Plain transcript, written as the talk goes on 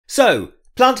So,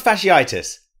 plantar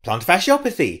fasciitis, plantar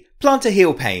fasciopathy, plantar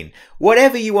heel pain,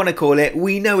 whatever you want to call it,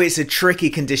 we know it's a tricky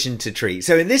condition to treat.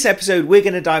 So in this episode, we're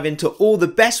going to dive into all the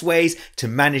best ways to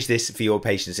manage this for your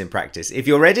patients in practice. If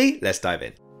you're ready, let's dive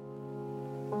in.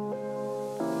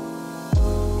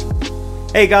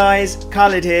 Hey guys,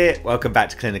 Khalid here. Welcome back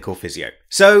to Clinical Physio.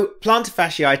 So, plantar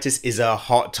fasciitis is a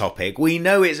hot topic. We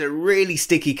know it's a really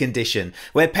sticky condition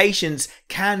where patients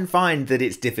can find that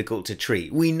it's difficult to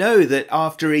treat. We know that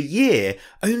after a year,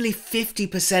 only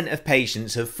 50% of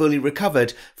patients have fully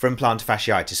recovered from plantar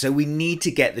fasciitis. So we need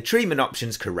to get the treatment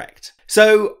options correct.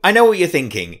 So, I know what you're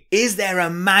thinking. Is there a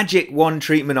magic one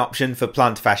treatment option for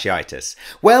plantar fasciitis?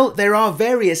 Well, there are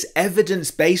various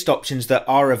evidence-based options that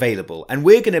are available, and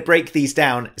we're going to break these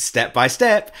down step by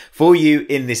step for you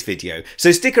in this video.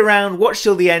 So stick around, watch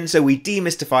till the end so we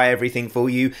demystify everything for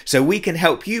you, so we can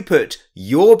help you put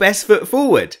your best foot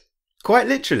forward. Quite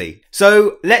literally.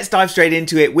 So let's dive straight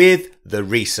into it with the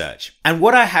research. And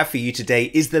what I have for you today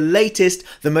is the latest,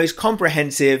 the most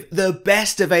comprehensive, the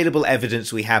best available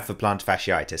evidence we have for plantar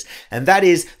fasciitis. And that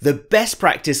is the best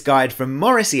practice guide from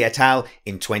Morrissey et al.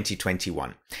 In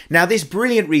 2021. Now, this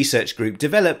brilliant research group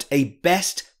developed a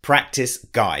best practice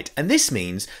guide. And this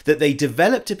means that they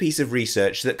developed a piece of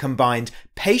research that combined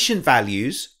patient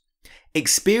values,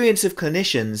 experience of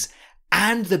clinicians,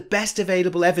 and the best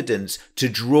available evidence to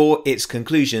draw its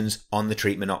conclusions on the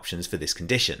treatment options for this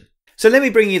condition. So let me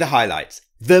bring you the highlights.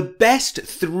 The best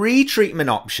 3 treatment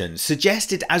options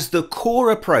suggested as the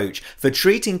core approach for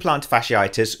treating plantar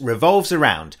fasciitis revolves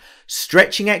around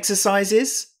stretching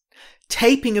exercises,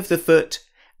 taping of the foot,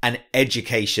 and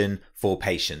education for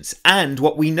patients. And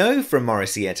what we know from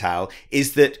Morrissey et al.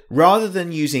 Is that rather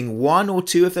than using 1 or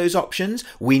 2 of those options,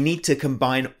 we need to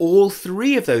combine all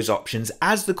 3 of those options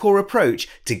as the core approach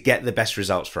to get the best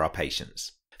results for our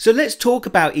patients. So let's talk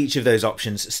about each of those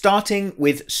options, starting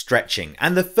with stretching.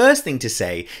 And the first thing to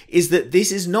say is that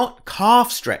this is not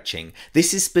calf stretching.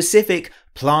 This is specific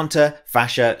plantar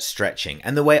fascia stretching.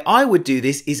 And the way I would do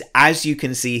this is as you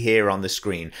can see here on the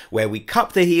screen, where we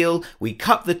cup the heel, we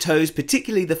cup the toes,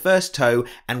 particularly the first toe,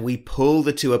 and we pull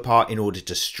the 2 apart in order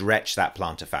to stretch that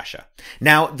plantar fascia.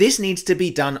 Now, this needs to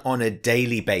be done on a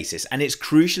daily basis, and it's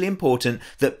crucially important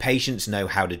that patients know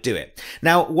how to do it.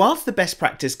 Now, whilst the best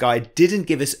practice guide didn't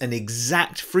give us an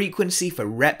exact frequency for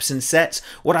reps and sets,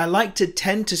 what I like to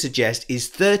tend to suggest is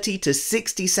 30 to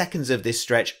 60 seconds of this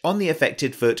stretch on the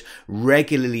affected foot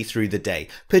regularly through the day,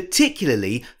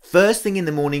 particularly first thing in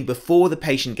the morning before the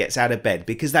patient gets out of bed,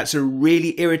 because that's a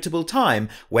really irritable time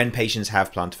when patients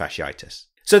have plantar fasciitis.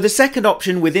 So the second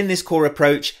option within this core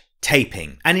approach,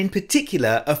 taping, and in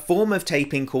particular a form of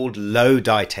taping called low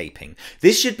dye taping.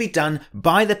 This should be done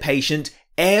by the patient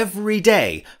every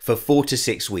day for 4 to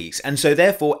 6 weeks, and so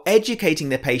therefore educating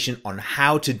the patient on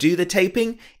how to do the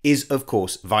taping is of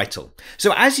course vital.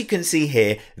 So as you can see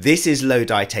here, this is low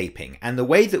dye taping, and the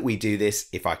way that we do this,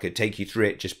 if I could take you through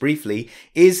it just briefly,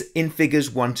 is in figures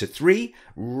 1 to 3,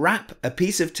 wrap a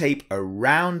piece of tape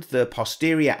around the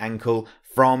posterior ankle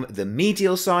from the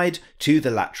medial side to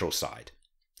the lateral side.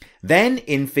 Then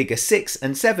in figure 6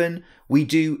 and 7, we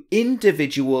do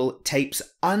individual tapes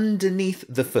underneath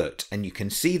the foot, and you can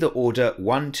see the order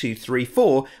 1, 2, 3,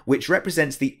 4, which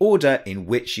represents the order in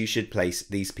which you should place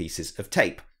these pieces of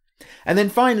tape. And then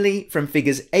finally, from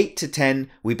figures 8 to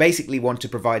 10, we basically want to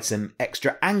provide some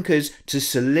extra anchors to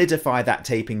solidify that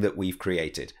taping that we've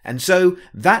created. And so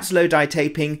that's low dye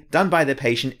taping done by the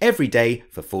patient every day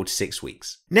for 4 to 6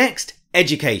 weeks. Next,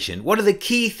 education. What are the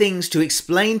key things to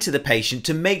explain to the patient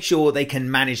to make sure they can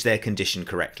manage their condition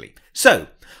correctly? So,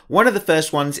 one of the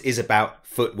first ones is about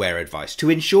footwear advice to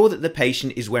ensure that the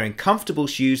patient is wearing comfortable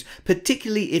shoes,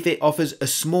 particularly if it offers a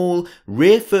small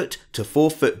rear foot to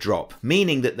forefoot drop,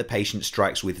 meaning that the patient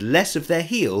strikes with less of their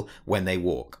heel when they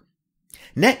walk.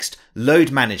 Next, load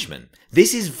management.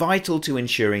 This is vital to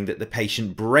ensuring that the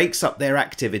patient breaks up their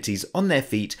activities on their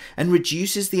feet and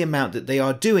reduces the amount that they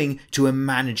are doing to a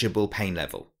manageable pain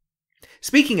level.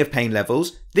 Speaking of pain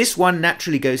levels, this one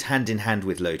naturally goes hand in hand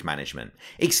with load management,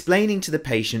 explaining to the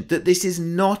patient that this is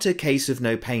not a case of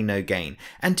no pain, no gain,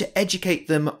 and to educate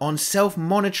them on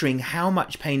self-monitoring how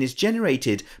much pain is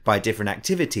generated by different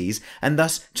activities, and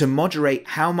thus to moderate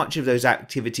how much of those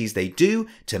activities they do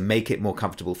to make it more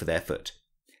comfortable for their foot.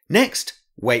 Next,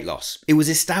 weight loss. It was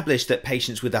established that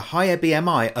patients with a higher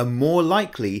BMI are more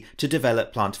likely to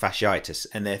develop plantar fasciitis,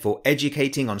 and therefore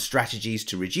educating on strategies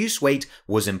to reduce weight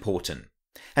was important.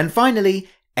 And finally,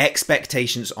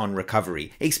 expectations on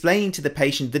recovery, explaining to the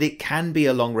patient that it can be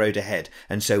a long road ahead,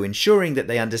 and so ensuring that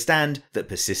they understand that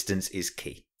persistence is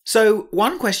key. So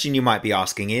one question you might be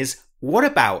asking is, What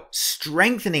about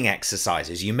strengthening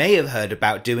exercises? You may have heard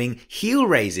about doing heel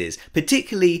raises,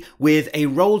 particularly with a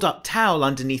rolled up towel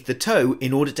underneath the toe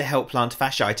in order to help plantar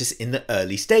fasciitis in the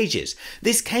early stages.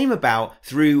 This came about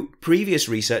through previous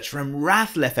research from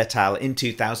Rathleff et al. In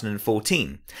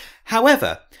 2014.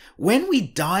 However, when we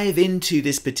dive into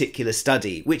this particular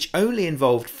study, which only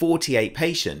involved 48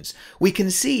 patients, we can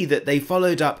see that they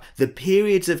followed up the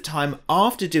periods of time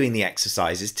after doing the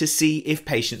exercises to see if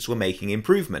patients were making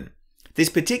improvement. This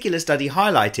particular study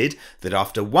highlighted that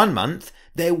after 1 month,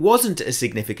 there wasn't a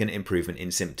significant improvement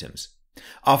in symptoms.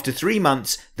 After 3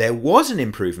 months, there was an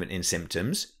improvement in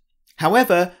symptoms.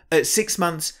 However, at 6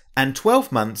 months and 12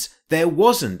 months, there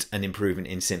wasn't an improvement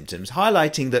in symptoms,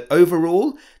 highlighting that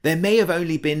overall, there may have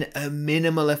only been a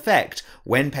minimal effect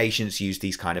when patients use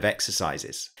these kind of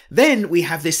exercises. Then we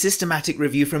have this systematic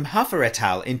review from Huffer et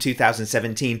al. In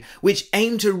 2017, which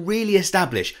aimed to really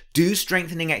establish, do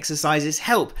strengthening exercises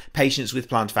help patients with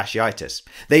plantar fasciitis?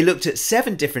 They looked at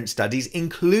 7 different studies,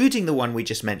 including the one we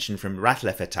just mentioned from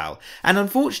Rathleff et al. And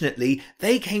unfortunately,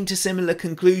 they came to similar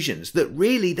conclusions that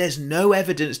really there's no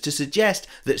evidence to suggest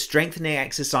that strengthening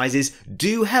exercises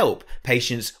do help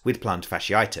patients with plantar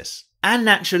fasciitis. And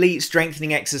naturally,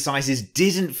 strengthening exercises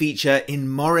didn't feature in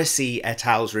Morrissey et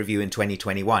al.'s review in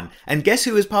 2021. And guess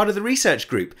who was part of the research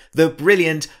group? The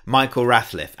brilliant Michael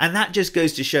Rathleff. And that just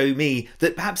goes to show me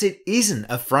that perhaps it isn't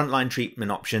a frontline treatment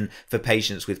option for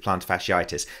patients with plantar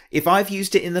fasciitis. If I've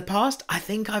used it in the past, I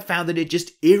think I've found that it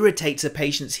just irritates a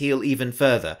patient's heel even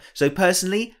further. So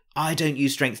personally, I don't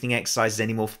use strengthening exercises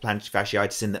anymore for plantar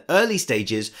fasciitis in the early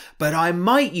stages, but I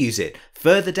might use it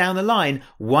further down the line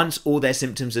once all their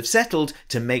symptoms have settled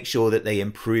to make sure that they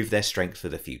improve their strength for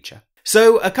the future.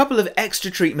 So a couple of extra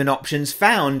treatment options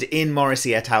found in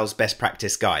Morrissey et al.'s best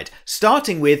practice guide,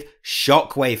 starting with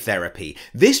shockwave therapy.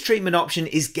 This treatment option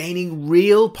is gaining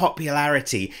real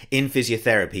popularity in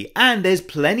physiotherapy, and there's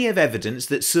plenty of evidence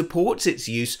that supports its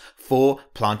use for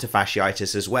plantar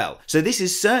fasciitis as well. So this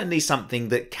is certainly something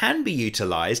that can be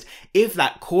utilized if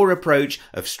that core approach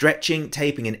of stretching,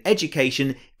 taping, and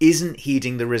education isn't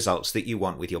heeding the results that you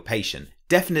want with your patient.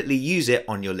 Definitely use it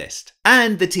on your list.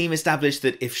 And the team established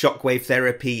that if shockwave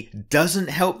therapy doesn't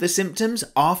help the symptoms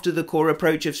after the core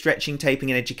approach of stretching,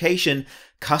 taping, and education,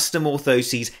 custom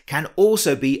orthoses can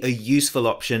also be a useful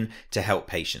option to help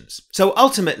patients. So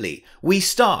ultimately, we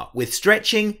start with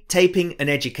stretching, taping, and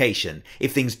education.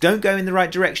 If things don't go in the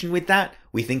right direction with that,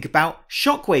 we think about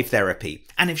shockwave therapy.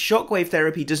 And if shockwave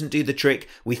therapy doesn't do the trick,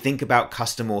 we think about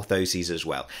custom orthoses as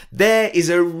well. There is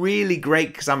a really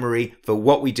great summary for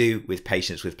what we do with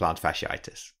patients with plantar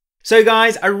fasciitis. So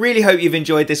guys, I really hope you've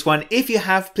enjoyed this one. If you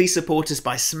have, please support us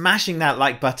by smashing that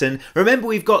like button. Remember,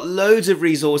 we've got loads of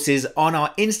resources on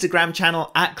our Instagram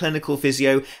channel at Clinical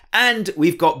Physio, and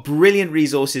we've got brilliant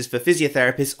resources for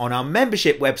physiotherapists on our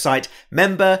membership website,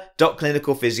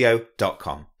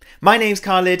 member.clinicalphysio.com. My name's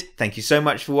Khalid. Thank you so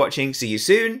much for watching. See you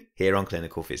soon here on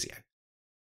Clinical Physio.